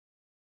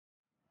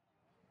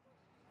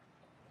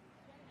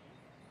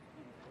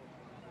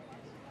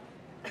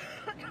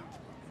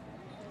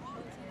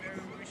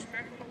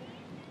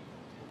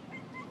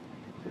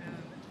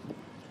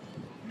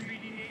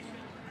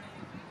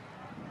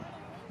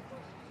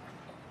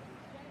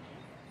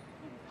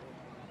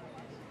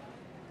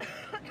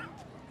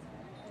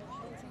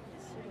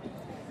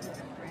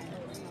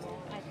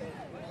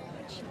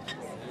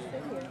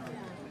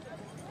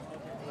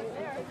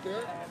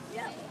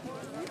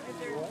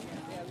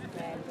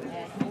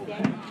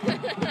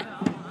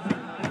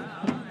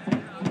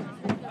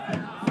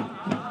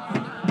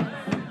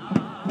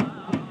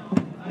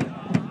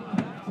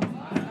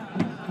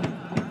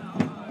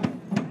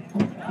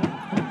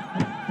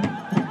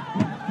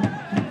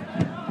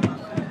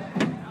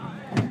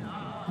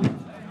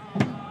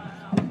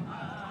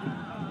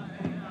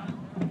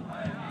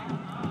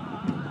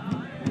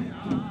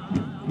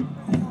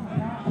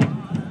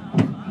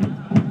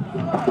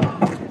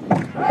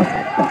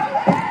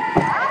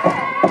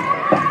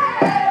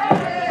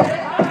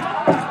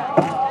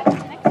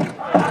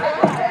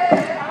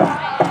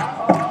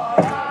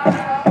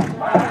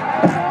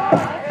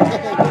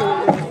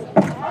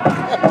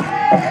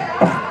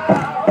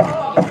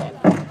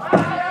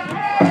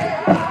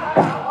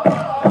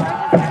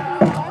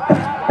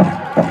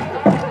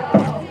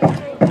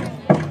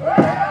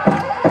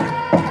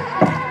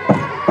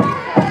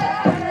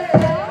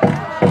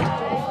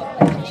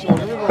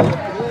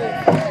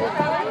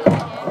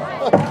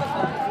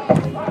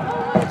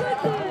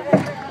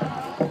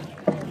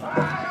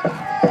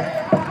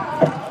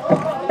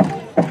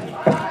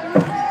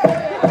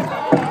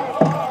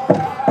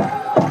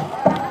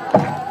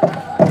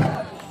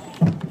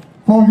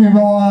Ogi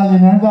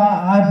Bawalinen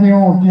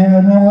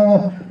Asiuutien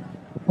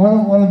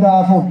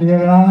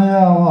Valdaasuuttien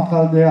ja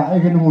makaldia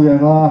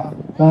ikinuujaa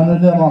tänne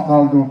te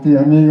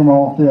makalduutia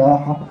miikumautia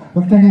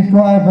yhtäkin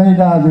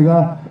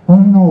koepeitaatiga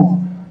hunnu.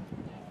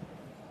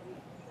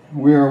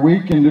 We are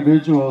weak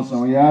individuals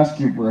and we ask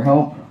you for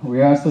help.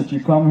 We ask that you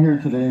come here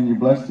today and you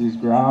bless these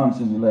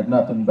grounds and you let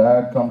nothing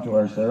bad come to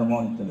our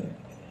ceremony today.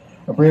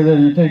 I pray that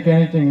you take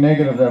anything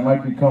negative that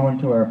might be coming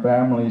to our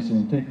families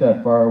and take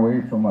that far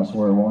away from us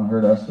where it won't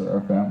hurt us or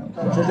our families.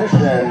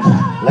 Traditions,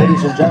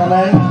 ladies and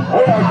gentlemen,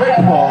 we are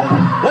grateful.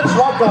 Let's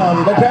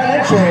welcome the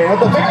Kanichi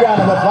with a big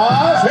round of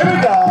applause. Here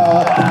we go.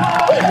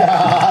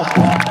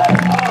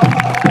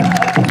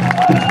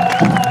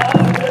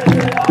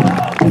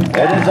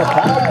 It is a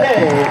proud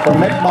day for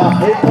Mi'kmaq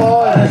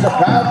people. It is a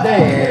proud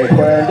day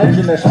for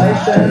indigenous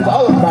nations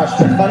all across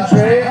the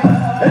country.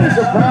 It is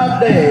a proud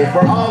day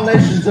for all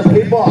nations of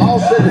people, all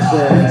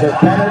citizens of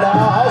Canada,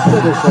 all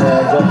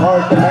citizens of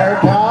North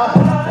America.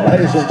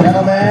 Ladies and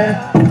gentlemen,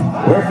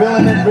 we're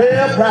feeling it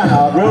real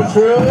proud, real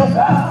true.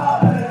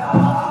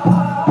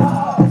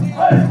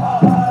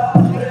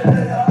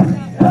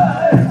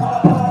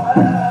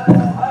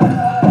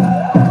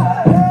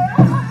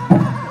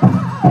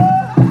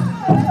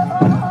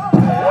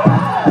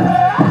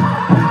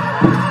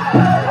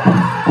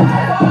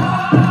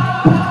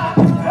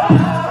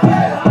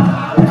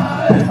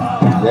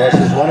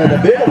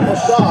 Beautiful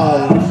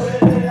songs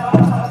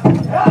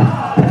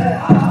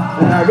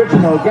in our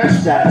original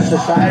guest dance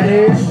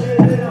societies.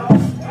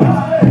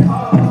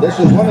 This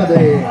is one of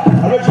the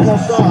original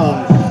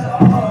songs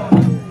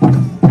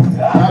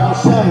that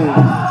was sung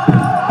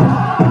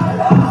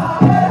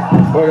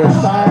for the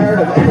start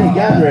of any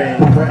gathering,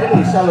 for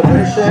any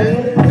celebration.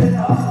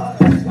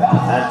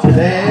 And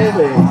today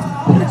we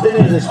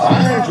continue this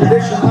fine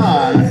tradition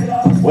on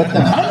with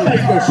the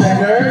Homemaker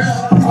Singers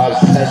of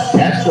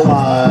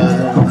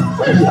Saskatchewan.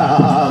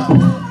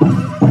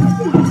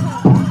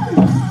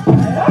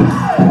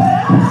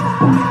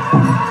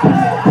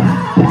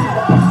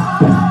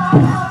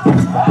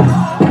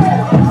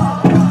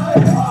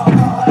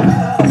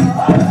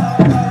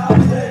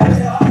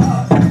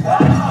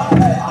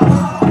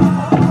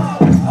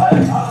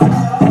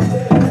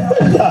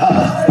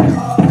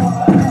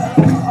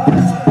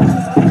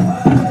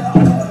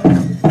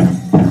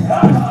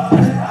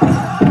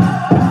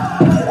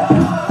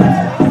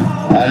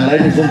 And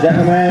ladies and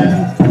gentlemen,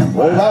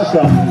 we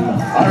welcome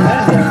our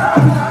men.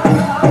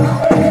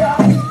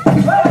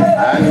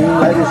 And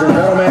ladies and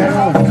gentlemen,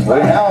 we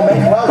now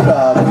make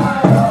welcome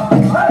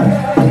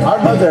our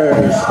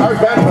mothers, our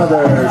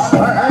grandmothers,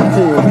 our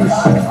aunties,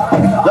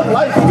 the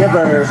life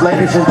givers.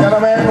 Ladies and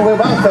gentlemen, we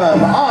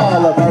welcome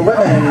all of our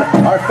women,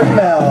 our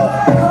female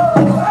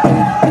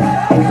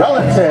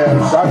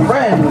relatives, our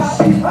friends,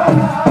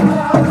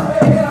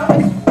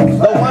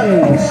 the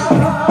ones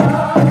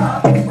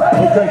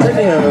who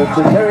continue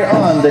to carry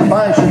on the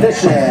fine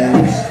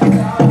traditions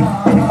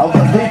of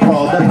the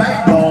people, the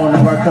backbone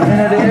of our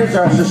communities,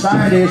 our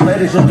societies.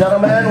 Ladies and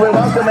gentlemen, we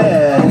welcome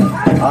in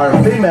our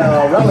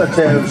female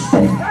relatives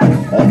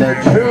and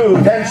their true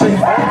dancing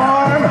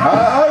form.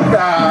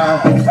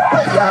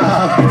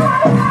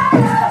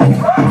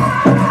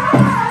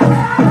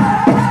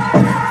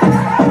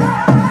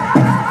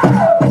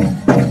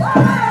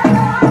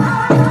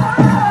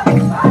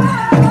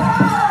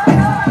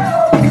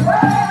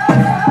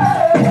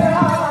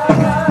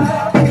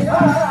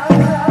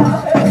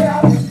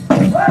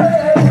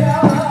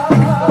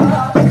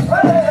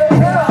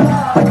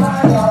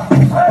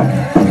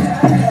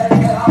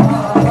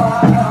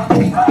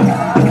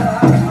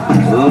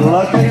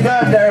 Looking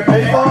good there,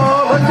 people.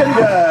 Looking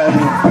good.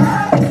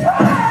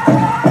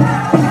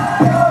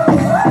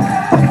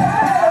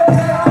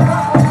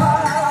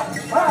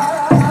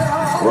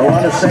 We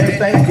want to say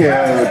thank you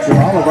to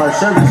all of our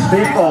service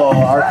people,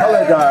 our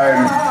color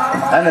guard,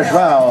 and as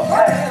well,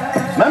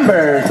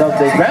 members of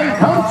the Grand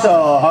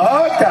Council.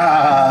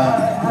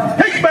 Hoka!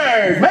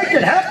 Pittsburgh, make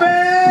it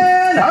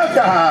happen!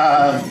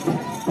 Hoka!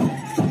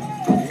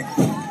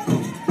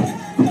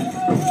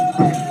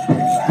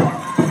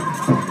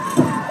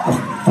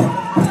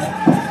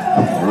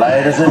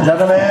 Ladies and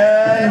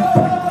gentlemen,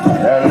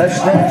 you're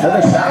listening to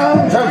the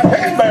sounds of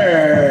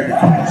Pittsburgh,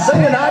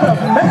 singing out of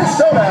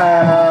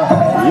Minnesota,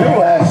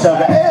 US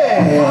of A.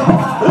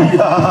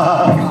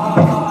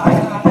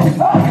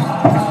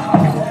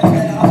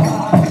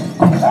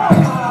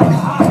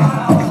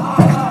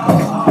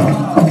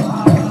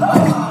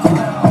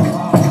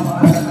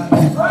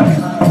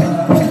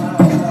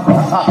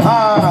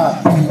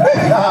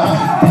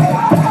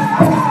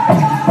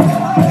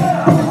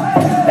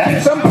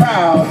 Dance them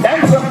proud,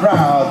 dance them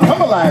proud.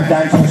 Come alive,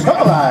 dancers,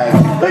 come alive.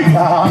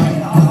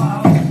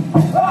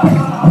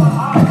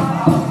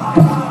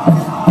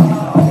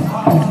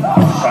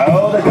 So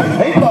the good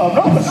people of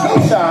Nova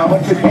Scotia,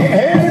 what you came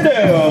here to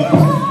do.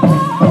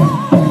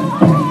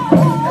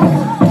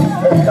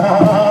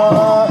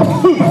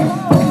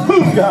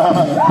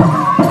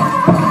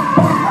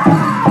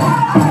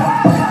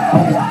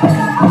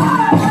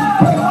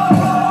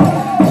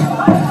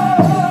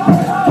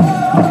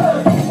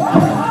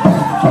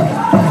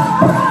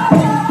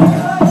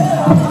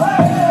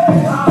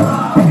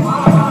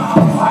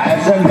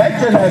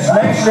 indigenous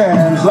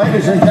nations,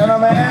 ladies and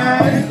gentlemen.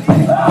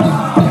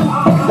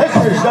 This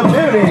is the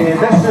beauty,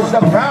 this is the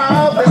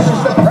proud, this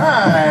is the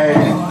pride.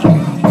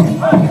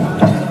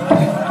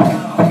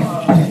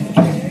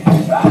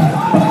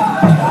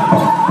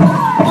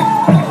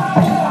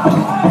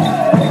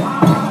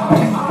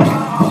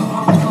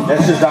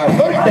 This is our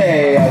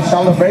birthday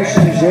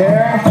celebrations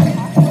here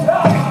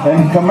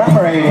and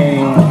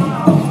commemorating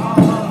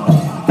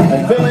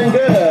and feeling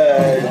good.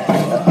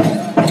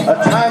 A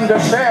time to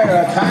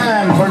share, a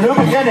time for new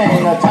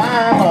beginning, a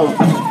time of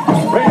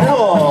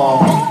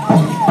renewal,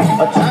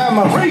 a time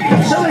of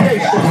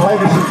reconciliation,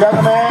 ladies and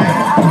gentlemen.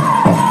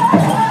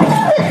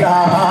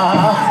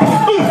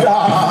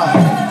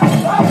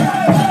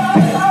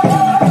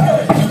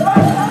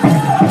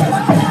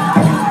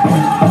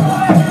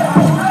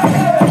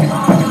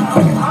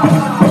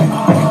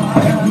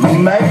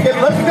 Make it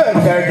look good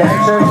there,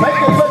 dancers.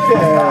 Make it look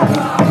good.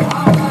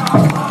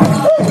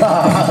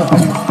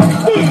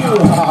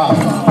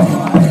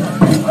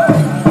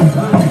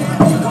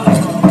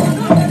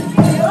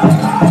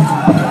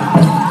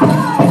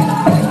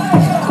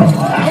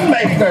 I'll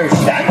make her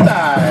stand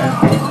by.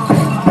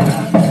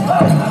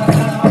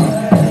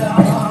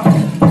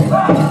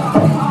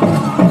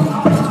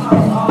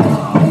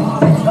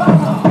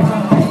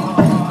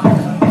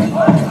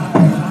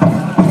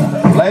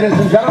 Ladies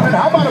and gentlemen,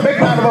 how about a big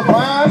round of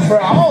applause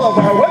for all of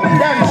our women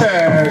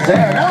dancers? They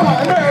are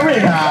now in the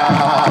arena.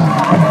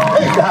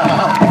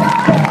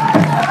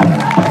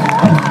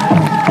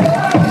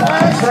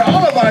 Applause for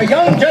all of our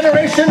young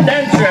generation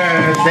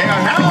dancers. They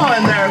are now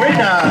in the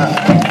arena.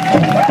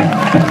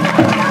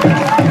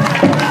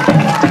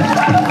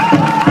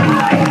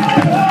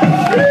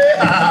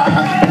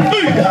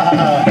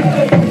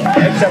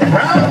 It's a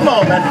proud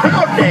moment,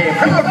 proud day,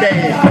 proud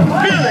day.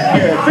 Feeling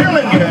good,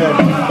 feeling good.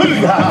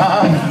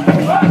 Booyah!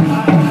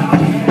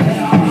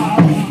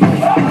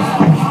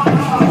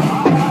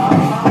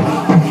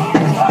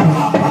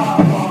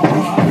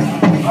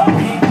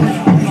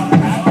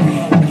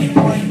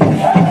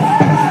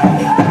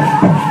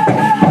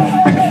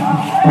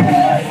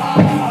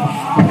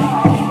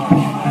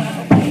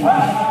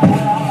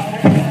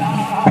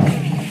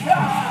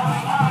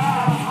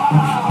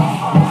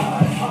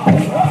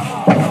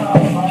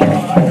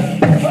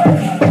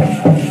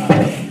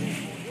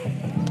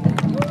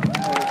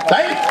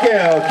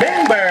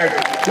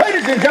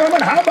 Ladies and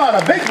gentlemen, how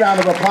about a big round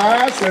of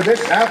applause for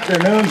this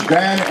afternoon's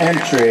grand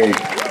entry?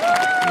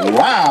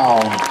 Wow.